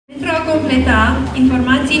completa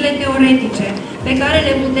informațiile teoretice pe care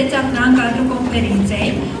le puteți afla în cadrul conferinței.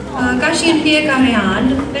 Ca și în fiecare an,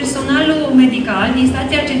 personalul medical din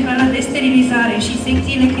Stația Centrală de Sterilizare și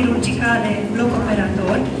secțiile chirurgicale bloc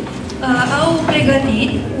operator au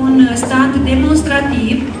pregătit un stand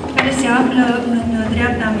demonstrativ care se află în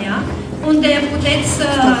dreapta mea, unde puteți să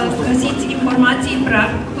găsiți informații,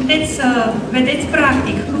 puteți să vedeți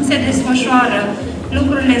practic cum se desfășoară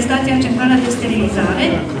lucrurile în Stația Centrală de Sterilizare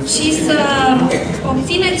și să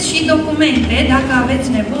obțineți și documente, dacă aveți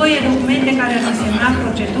nevoie, documente care ar însemna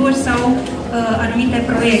proceduri sau anumite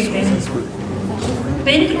proiecte.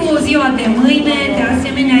 Pentru ziua de mâine, de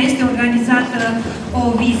asemenea, este organizată o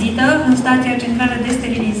vizită în Stația Centrală de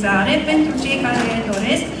Sterilizare pentru cei care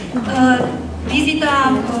doresc. Vizita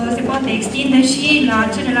se poate extinde și la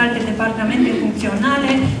celelalte departamente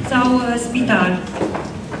funcționale sau spital.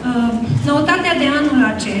 Noutatea de anul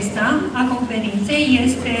acesta a conferinței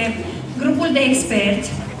este grupul de experți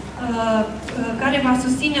care va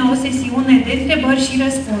susține o sesiune de întrebări și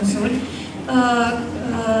răspunsuri,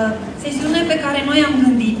 sesiune pe care noi am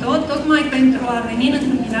gândit-o tocmai pentru a veni în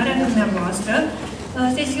întâmpinarea dumneavoastră.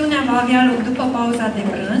 Sesiunea va avea loc după pauza de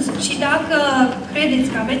prânz și dacă credeți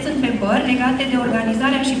că aveți întrebări legate de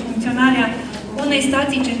organizarea și funcționarea unei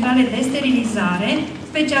stații centrale de sterilizare,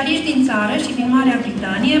 specialiști din țară și din Marea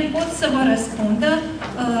Britanie pot să vă răspundă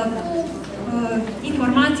cu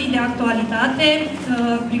informații de actualitate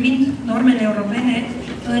privind normele europene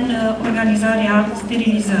în organizarea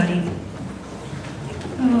sterilizării.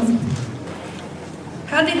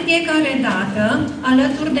 Ca de fiecare dată,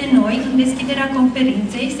 alături de noi, în deschiderea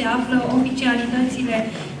conferinței, se află oficialitățile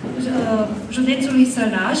județului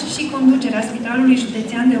Sălaș și conducerea Spitalului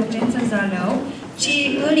Județean de Urgență Zalau și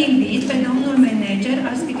îl invit pe domnul manager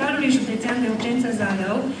al Spitalului Județean de Urgență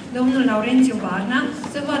Zalau, domnul Laurențiu Barna,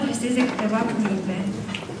 să vă adreseze câteva cuvinte.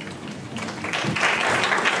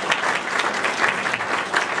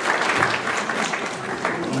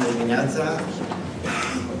 Bună dimineața!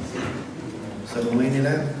 Să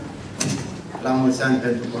mâinile, la mulți ani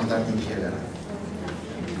pentru contact în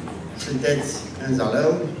Sunteți în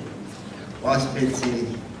Zalau, oaspeții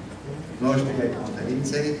noștri de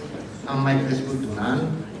conferinței, am mai crescut un an,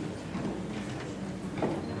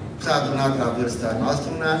 s-a adunat la vârsta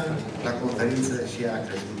noastră un an, la conferință și a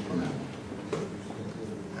crescut un an.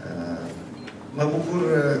 Mă bucur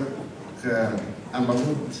că am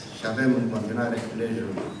avut și avem în continuare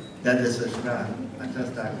prilejul de a desfășura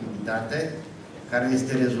această activitate, care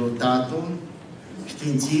este rezultatul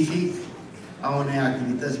științific a unei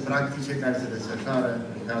activități practice care se desfășoară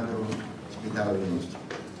în cadrul spitalului nostru.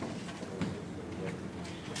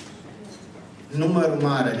 Numărul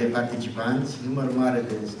mare de participanți, numărul mare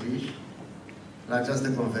de înscriși la această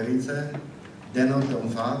conferință denotă un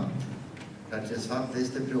fapt, că acest fapt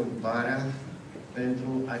este preocuparea pentru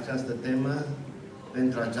această temă,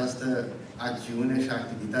 pentru această acțiune și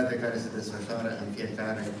activitate care se desfășoară în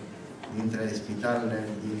fiecare dintre spitalele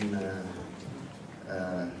din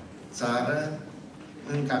țară,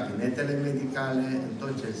 în cabinetele medicale, în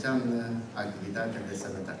tot ce înseamnă activitatea de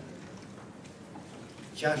sănătate.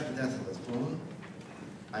 Ce aș putea să vă spun,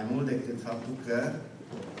 mai mult decât faptul că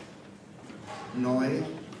noi,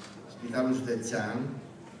 Spitalul Județean,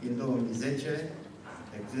 din 2010,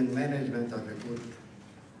 de când managementul a trecut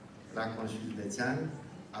la Consiliul Județean,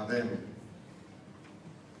 avem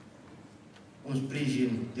un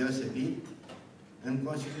sprijin deosebit în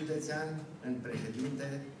Consiliul Județean, în președinte,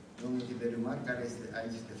 domnul Tiberiu Mar, care este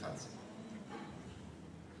aici de față.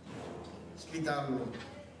 Spitalul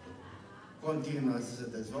continuă să se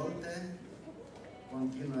dezvolte,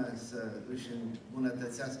 continuă să își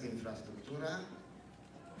îmbunătățească infrastructura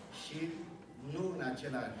și nu în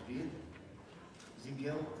același ritm, zic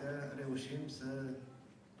eu, că reușim să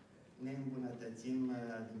ne îmbunătățim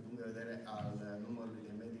din punct de vedere al numărului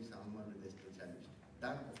de medici sau numărului de specialiști.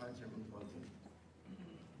 Dar o facem în continuu.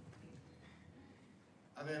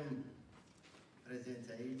 Avem prezenți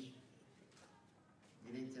aici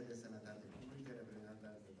Direcția de Sănătate Publică,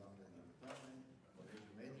 reprezentată de doamna directoare,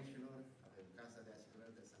 Colegiul Medicilor, avem Casa de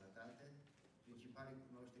Asigurări de Sănătate, principalii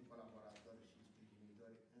noștri colaboratori și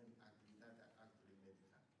sprijinitori în activitatea actului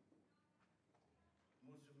medical.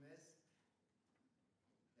 Mulțumesc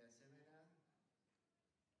de asemenea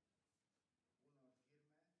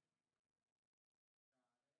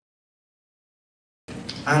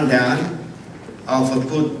an de an au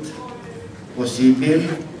făcut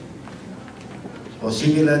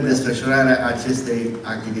posibilă desfășurarea acestei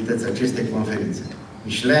activități, acestei conferințe.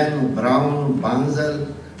 Michelin, Brown, Banzel,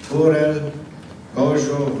 Furel,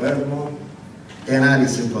 Gojo, Vermo, Tenari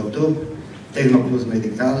Simpotub, Technoplus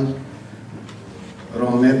Medical,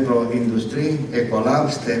 Promet Pro Industrie, Ecolab,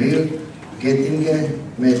 Steril, Gettinge,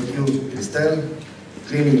 Methiu Cristel,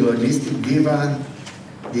 Clinic Logistic, Viva,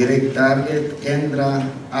 Direct Target, Kendra,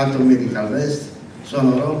 Atom Medical West,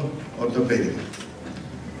 Sonoro, Ortopedică.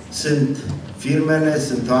 Sunt firmele,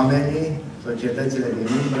 sunt oamenii, societățile din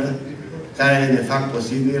umbră, care ne fac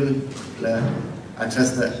posibil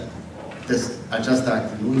această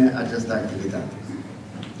acțiune, această activitate.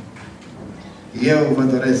 Eu vă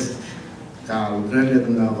doresc ca lucrările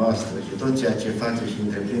dumneavoastră și tot ceea ce faceți și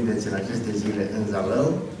întreprindeți în aceste zile în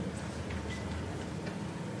Zalau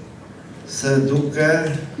să ducă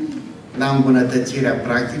la îmbunătățirea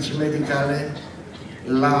practicii medicale,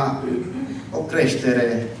 la o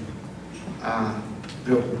creștere a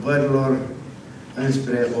preocupărilor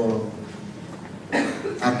înspre o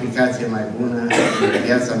aplicație mai bună în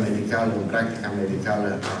viața medicală, în practica medicală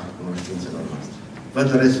a cunoștințelor noastre. Vă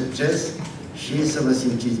doresc succes și să vă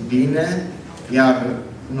simțiți bine, iar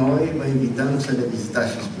noi vă invităm să ne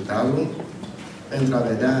vizitați și spitalul pentru a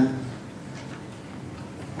vedea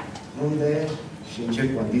unde și în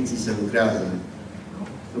ce condiții se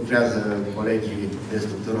lucrează colegii de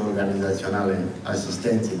structură organizaționale,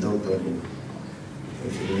 asistenții, doctorii,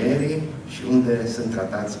 infirmierii și unde sunt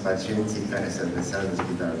tratați pacienții care se adresează în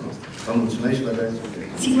spitalul nostru. Vă mulțumesc și vă doresc succes!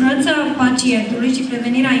 Siguranța pacientului și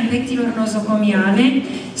prevenirea infecțiilor nozocomiale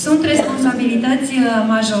sunt responsabilități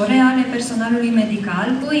majore ale personalului medical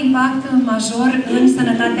cu impact major în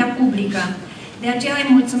sănătatea publică. De aceea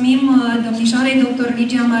îi mulțumim domnișoarei dr.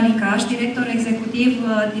 Ligia Maricaș, director executiv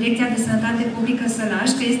Direcția de Sănătate Publică Sălaș,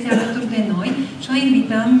 că este alături de noi și o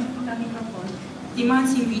invităm la microfon.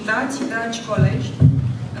 Stimați invitați, dragi colegi,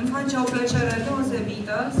 îmi face o plăcere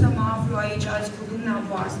deosebită să mă aflu aici azi cu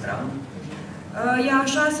dumneavoastră. E a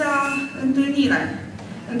 6-a întâlnire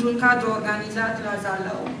într-un cadru organizat la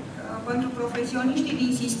Zalau pentru profesioniștii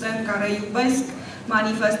din sistem care iubesc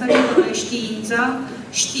manifestările de știință.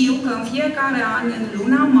 Știu că în fiecare an, în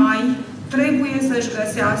luna mai, trebuie să-și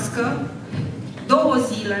găsească 2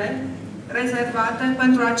 zile rezervate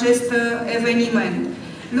pentru acest eveniment.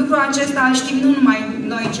 Lucrul acesta îl știm nu numai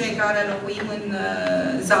noi cei care locuim în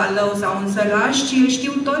Zalau sau în Sălaș, ci îl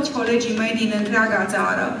știu toți colegii mei din întreaga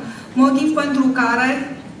țară, motiv pentru care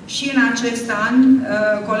și în acest an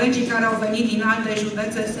colegii care au venit din alte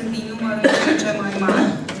județe sunt din număr în ce mai mare.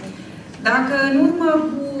 Dacă în urmă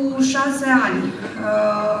cu 6 ani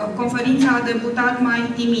conferința a debutat mai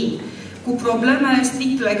timid, cu probleme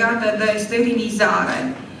strict legate de sterilizare,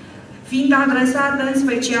 fiind adresată în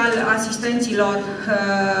special asistenților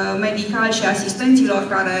medicali și asistenților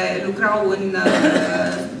care lucrau în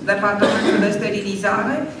departamentul de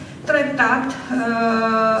sterilizare, treptat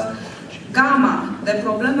gama de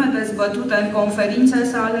probleme dezbătute în conferință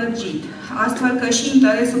s-a lărgit, astfel că și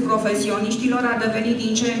interesul profesioniștilor a devenit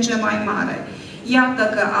din ce în ce mai mare. Iată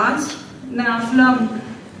că azi ne aflăm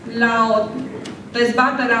la o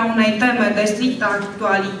dezbatere a unei teme de strictă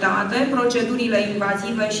actualitate, procedurile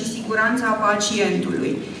invazive și siguranța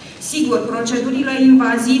pacientului. Sigur, procedurile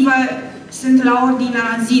invazive sunt la ordinea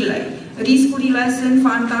zilei. Riscurile sunt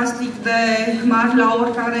fantastic de mari la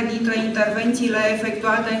oricare dintre intervențiile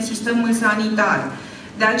efectuate în sistemul sanitar.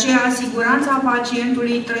 De aceea, siguranța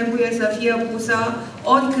pacientului trebuie să fie pusă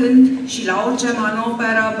oricând și la orice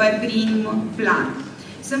manoperă pe prim plan.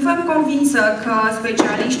 Sunt ferm convinsă că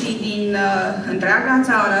specialiștii din întreaga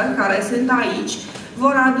țară care sunt aici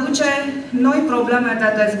vor aduce noi probleme de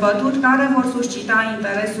dezbătut care vor suscita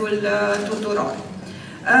interesul tuturor.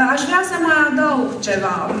 Aș vrea să mai adaug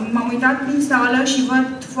ceva. M-am uitat prin sală și văd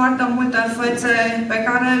foarte multe fețe pe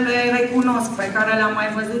care le recunosc, pe care le-am mai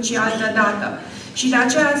văzut și altă dată. Și de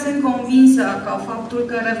aceea sunt convinsă că faptul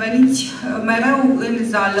că reveniți mereu în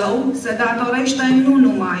Zalau se datorește nu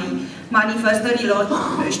numai manifestărilor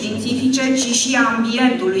științifice, ci și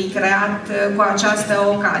ambientului creat cu această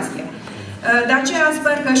ocazie. De aceea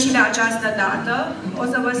sper că și de această dată o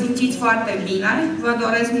să vă simțiți foarte bine, vă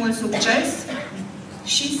doresc mult succes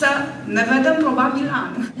și să ne vedem probabil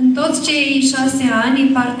anul. În toți cei 6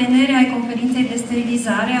 ani, parteneri ai conferinței de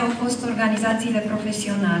sterilizare au fost organizațiile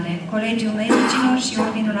profesionale, Colegiul Medicilor și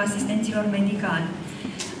Ordinul Asistenților Medicali.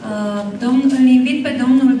 Îl invit pe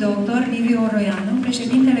domnul doctor Liviu Oroianu,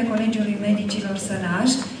 președintele Colegiului Medicilor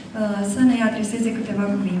Sălaș, să ne adreseze câteva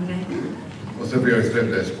cuvinte. O să fiu extrem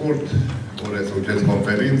de scurt, urez succes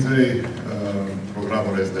conferinței.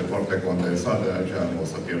 Programul este foarte condensat, de aceea nu o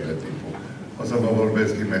să pierdem timpul. O să vă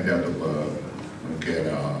vorbesc imediat după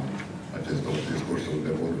încheierea acestor discursuri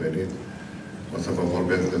de bun venit. O să vă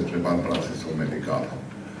vorbesc despre malpraxisul medical.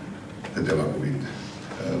 Câteva cuvinte.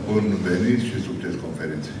 Bun venit și succes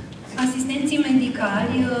conferinței! Asistenții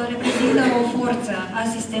medicali reprezintă o forță a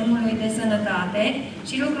sistemului de sănătate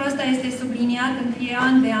și lucrul ăsta este subliniat în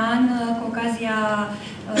an de an cu ocazia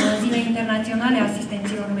Zilei Internaționale a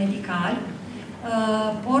Asistenților Medicali.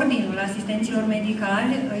 Ordinul Asistenților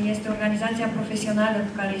Medicali este organizația profesională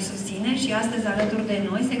care îi susține și astăzi alături de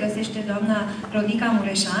noi se găsește doamna Rodica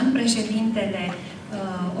Mureșan, președintele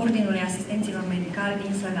Ordinului Asistenților Medicali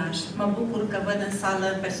din Sălaș. Mă bucur că văd în sală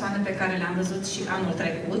persoane pe care le-am văzut și anul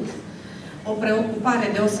trecut. O preocupare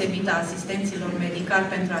deosebită a asistenților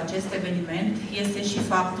medicali pentru acest eveniment este și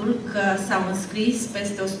faptul că s-au înscris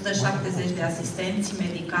peste 170 de asistenți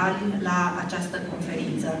medicali la această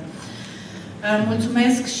conferință.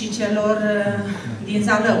 Mulțumesc și celor din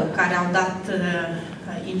Zalau care au dat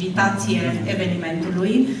invitație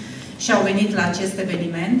evenimentului și au venit la acest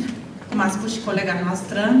eveniment. Cum a spus și colega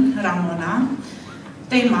noastră, Ramona,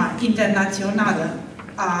 tema internațională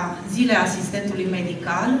a Zilei Asistentului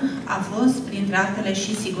Medical a fost, printre altele,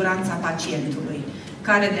 și siguranța pacientului,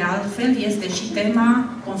 care, de altfel, este și tema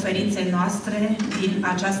conferinței noastre din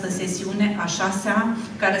această sesiune a 6-a,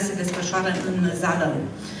 care se desfășoară în Zalau.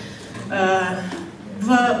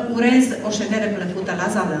 Vă urez o ședere plăcută la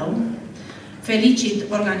Zalau, felicit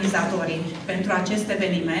organizatorii pentru acest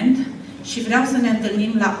eveniment și vreau să ne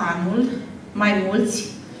întâlnim la anul mai mulți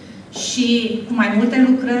și cu mai multe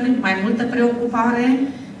lucrări, mai multă preocupare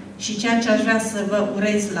și ceea ce aș vrea să vă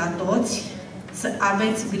urez la toți, să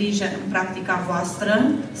aveți grijă în practica voastră,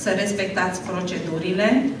 să respectați procedurile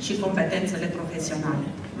și competențele profesionale.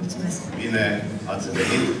 Mulțumesc! Bine ați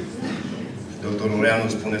venit! Doctorul Ureanu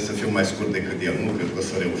spune să fiu mai scurt decât el. Nu cred că o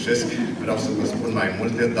să reușesc. Vreau să vă spun mai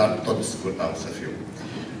multe, dar tot scurt am să fiu.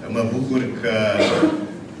 Mă bucur că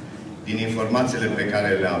din informațiile pe care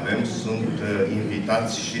le avem sunt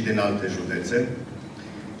invitați și din alte județe.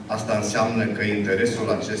 Asta înseamnă că interesul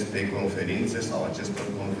acestei conferințe sau acestor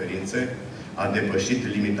conferințe a depășit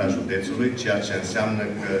limita județului, ceea ce înseamnă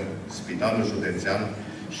că Spitalul Județean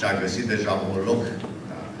și-a găsit deja un loc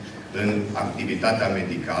în activitatea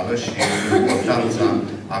medicală și în importanța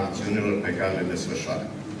acțiunilor pe care le desfășoară.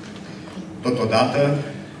 Totodată,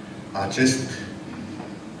 acest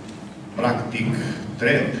practic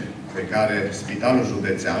trend pe care Spitalul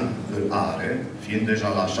Județean îl are, fiind deja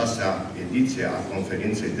la 6-a ediție a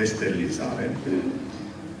conferinței de sterilizare,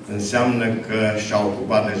 înseamnă că și-a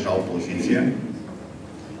ocupat deja o poziție,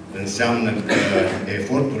 înseamnă că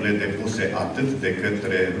eforturile depuse atât de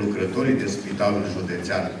către lucrătorii de Spitalul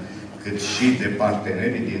Județean, cât și de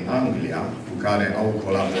partenerii din Anglia, cu care au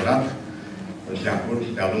colaborat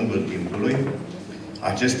de-a lungul timpului,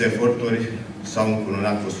 aceste eforturi s-au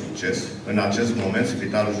încununat cu succes. În acest moment,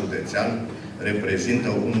 Spitalul Județean reprezintă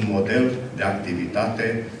un model de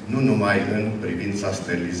activitate, nu numai în privința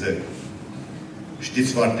sterilizării.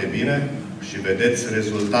 Știți foarte bine și vedeți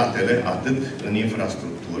rezultatele atât în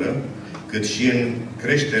infrastructură, cât și în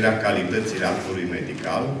creșterea calității actului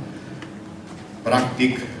medical.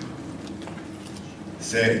 Practic,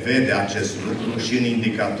 se vede acest lucru și în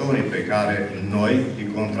indicatorii pe care noi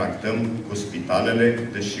îi contractăm cu spitalele,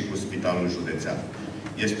 deci și cu Spitalul Județean.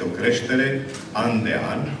 Este o creștere an de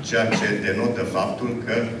an, ceea ce denotă faptul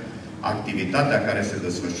că activitatea care se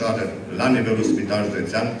desfășoară la nivelul Spitalului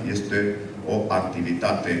Județean este o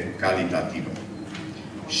activitate calitativă.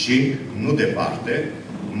 Și, nu departe,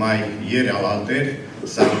 mai ieri alaltăieri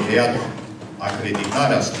s-a încheiat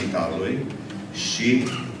acreditarea spitalului și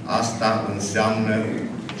asta înseamnă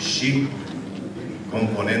și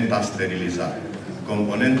componenta sterilizare.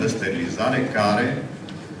 Componenta sterilizare care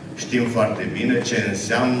știm foarte bine ce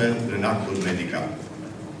înseamnă în actul medical.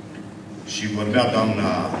 Și vorbea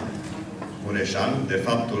doamna Mureșan de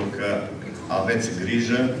faptul că aveți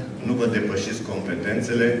grijă, nu vă depășiți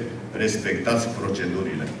competențele, respectați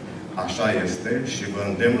procedurile. Așa este și vă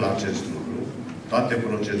îndemn la acest lucru. Toate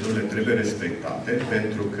procedurile trebuie respectate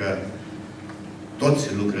pentru că toți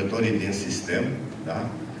lucrătorii din sistem, da,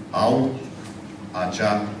 au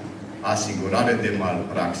acea asigurare de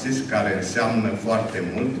malpraxis care înseamnă foarte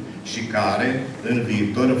mult și care în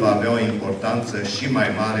viitor va avea o importanță și mai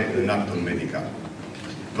mare în actul medical.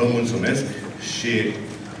 Vă mulțumesc și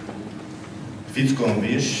fiți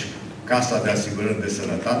convinși, Casa de Asigurări de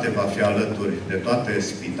Sănătate va fi alături de toate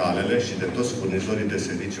spitalele și de toți furnizorii de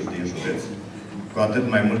serviciuri din județ. Cu atât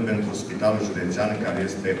mai mult pentru Spitalul Județean, care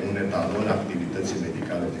este un etalon activității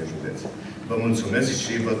medicale din județ. Vă mulțumesc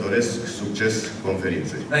și vă doresc succes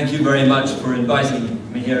conferinței. Thank you very much for inviting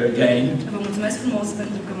me here again. Vă mulțumesc frumos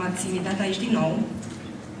pentru că m-ați invitat aici din nou.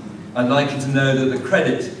 I'd like you to know that the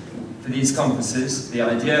credit for these conferences, the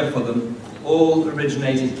idea for them, all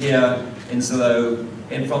originated here in Zalau,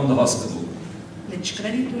 from the hospital. Deci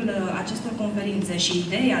creditul acestor conferințe și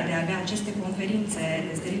ideea de a avea aceste conferințe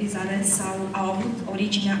de sterilizare au avut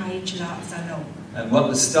originea aici la Zalau. And what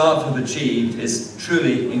the staff have achieved is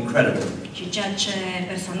truly incredible. Și ceea ce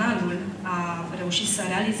personalul a reușit să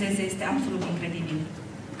realizeze este absolut incredibil.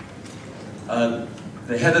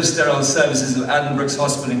 The head of sterile services of Addenbrooke's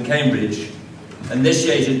Hospital in Cambridge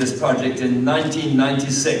initiated this project in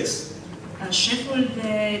 1996. Șeful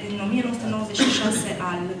din 1996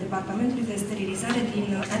 al Departamentului de Sterilizare din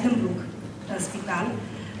Addenbrooke Spital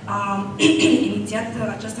a inițiat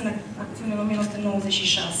această acțiune în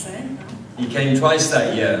 1996. He came twice that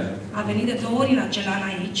year. A venit de 2 ori în acel an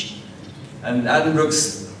aici. And Addenbrooke's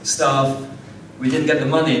staff, we didn't get the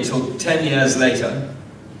money until 10 years later.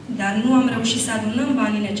 Dar nu am reușit să adunăm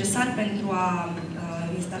banii necesari pentru a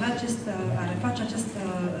instala a reface acest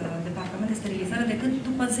departament de sterilizare decât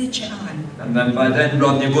după 10 ani. And then by then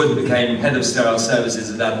Rodney Wood became head of sterile services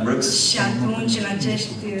at Addenbrooke's. Și atunci, în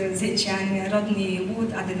acești 10 ani, Rodney Wood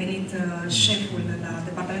a devenit șeful la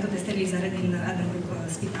departamentul de sterilizare din Addenbrooke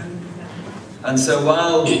Spital. And so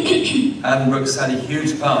while Addenbrooke's had a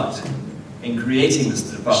huge part in creating this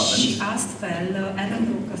department, și astfel,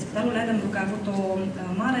 Spitalul Addenbrooke a avut o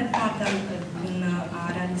mare parte în a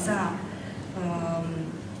realiza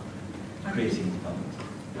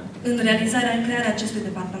în crearea acestui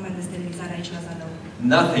departament de sterilizare aici la Zalau.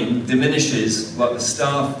 Nothing diminishes what the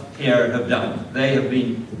staff here have done. They have been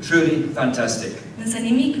truly fantastic. Însă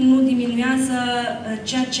nimic nu diminuează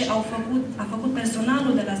ceea ce a făcut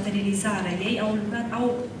personalul de la sterilizare. Ei au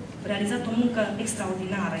realizat o muncă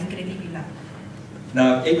extraordinară, incredibilă.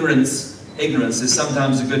 Now, ignorance is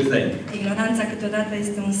sometimes a good thing. Ignoranța câteodată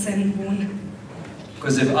este un semn bun.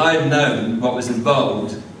 Because if I'd known what was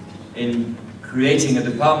involved in creating a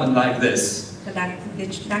department like this,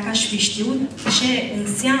 deci, dacă aș fi știut ce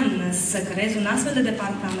înseamnă să creezi un astfel de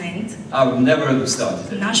departament, I would never have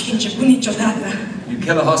started. N-aș fi început niciodată. You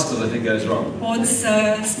kill a hospital if it goes wrong. Poți să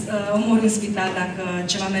omori un spital dacă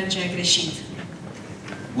ceva merge greșit.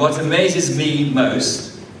 What amazes me most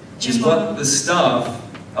is what the staff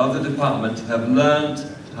of the department have learned,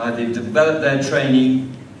 how they've developed their training.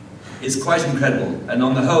 It's quite incredible. And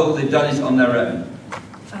on the whole, they've done it on their own.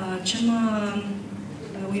 Ce mă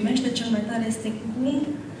uimește cel mai tare este cum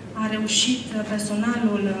a reușit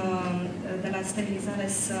personalul de la sterilizare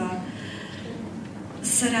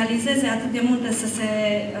să realizeze atât de multe,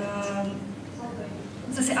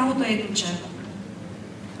 să se autoeduce.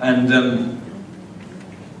 And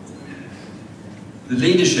the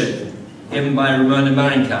leadership given by Ramona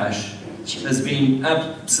Marincash has been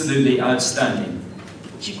absolutely outstanding.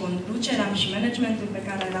 Și conducerea și managementul pe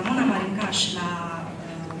care Ramona Marincash l-a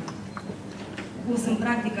pus în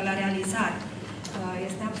practică, l-a realizat,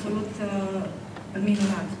 este absolut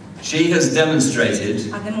minunat. She has demonstrated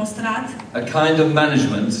a kind of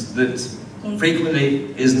management that frequently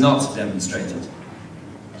is not demonstrated.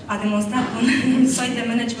 A demonstrat un soi de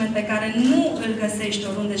management pe care nu îl găsești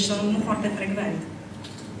oriunde și nu foarte frecvent.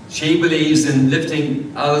 She believes in lifting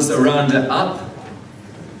others around her up.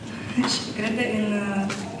 Și crede în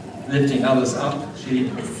lifting others up. She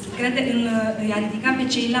crede în a ridica pe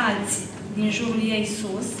ceilalți din jurul ei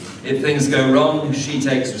sus. If things go wrong, she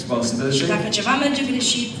takes responsibility. Și dacă ceva merge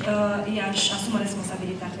greșit, ea își asumă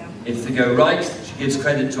responsabilitatea. If they go right, she gives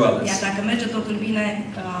credit to others. Iar dacă merge totul bine,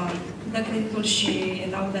 dă creditul și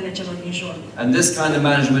laudele celor din jur. And this kind of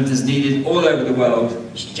management is needed all over the world.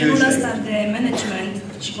 Și genul ăsta de management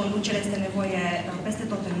și conducere este nevoie peste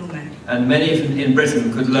tot în lume. And many in Britain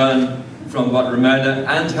could learn from what Ramona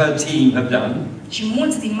and her team have done. Și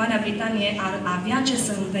mulți din Marea Britanie ar avea ce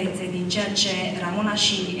să învețe din ceea ce Ramona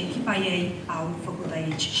și echipa ei au făcut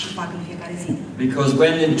aici și fac în fiecare zi. Because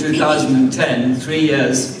when in 2010, 3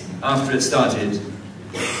 years after it started,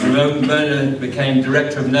 Ramona became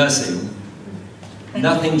director of nursing,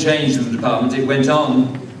 nothing changed in the department. It went on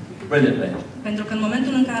brilliantly. Pentru că în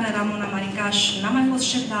momentul în care Ramona Marincash n-a mai fost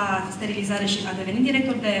șef la sterilizare și a devenit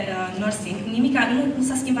director de nursing, nu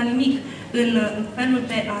s-a schimbat nimic în felul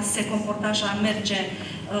de a se comporta și a merge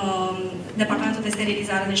departamentul de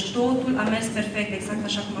sterilizare. Deci totul a mers perfect, exact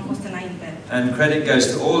așa cum a fost înainte. And credit goes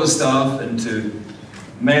to all the staff and to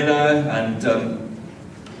Mela and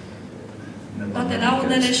toate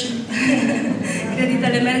laudele și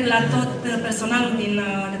creditele merg la tot personalul din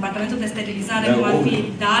departamentul de sterilizare, cum ar fi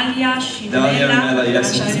Dalia și Mela. Yes.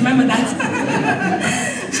 Așa, remember that.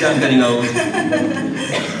 See, I'm getting old.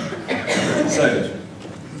 So,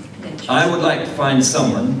 I would like to find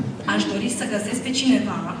someone aș dori să găsesc pe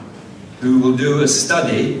cineva who will do a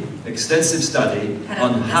study, extensive study,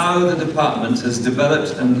 on how the department has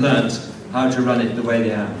developed and learnt how to run it the way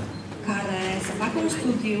they have. Care să facă facă un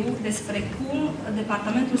studiu despre cum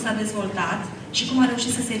departamentul s-a dezvoltat și cum a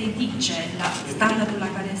reușit să se ridice la standardul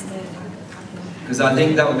la care este. Because I think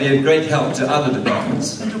that would be a great help to other departments.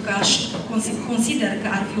 Pentru că consider că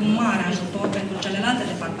ar fi un mare ajutor pentru celelalte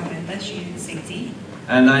departamente și secții.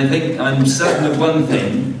 And I think I'm certain of one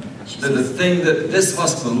thing, that the thing that this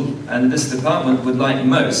hospital and this department would like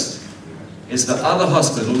most is for other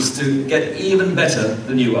hospitals to get even better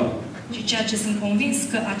than you are. Și ceea ce sunt convins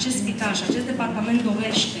că acest spital și acest departament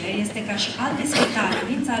dorește este ca și alte spitale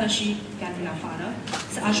din țară și chiar din afară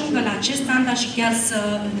să ajungă la acest standard și chiar să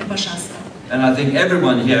îl depășească. And I think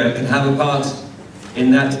everyone here can have a part in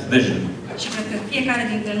that vision. Și cred că fiecare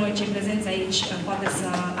dintre noi, cei prezenți aici, poate să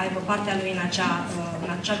aibă partea lui în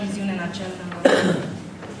acea viziune, în acel...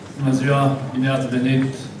 Bună ziua, bine ați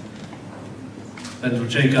venit pentru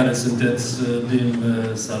cei care sunteți din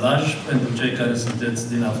Sălaj, pentru cei care sunteți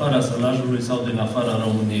din afara Sălajului sau din afara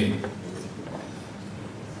României.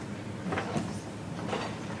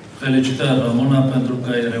 Felicitări, Ramona, pentru că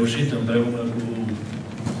ai reușit împreună cu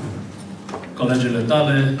colegele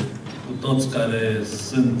tale, cu toți care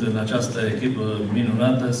sunt în această echipă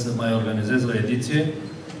minunată, să mai organizezi o ediție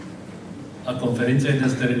a conferinței de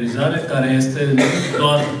sterilizare, care este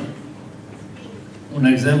doar un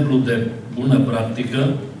exemplu de bună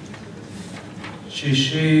practică, ci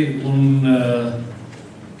și un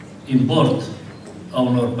import a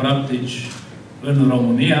unor practici în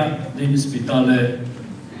România din spitale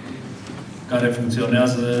care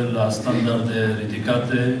funcționează la standarde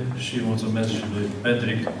ridicate și mulțumesc și lui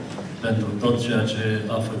Patrick pentru tot ceea ce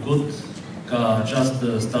a făcut ca această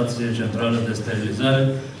stație centrală de sterilizare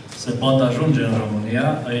să poată ajunge în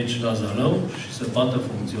România, aici la Zalau, și să poată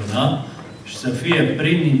funcționa și să fie,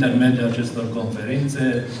 prin intermediul acestor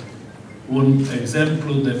conferințe, un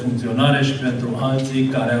exemplu de funcționare și pentru alții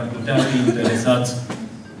care ar putea fi interesați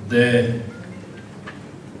de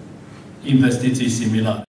investiții similare.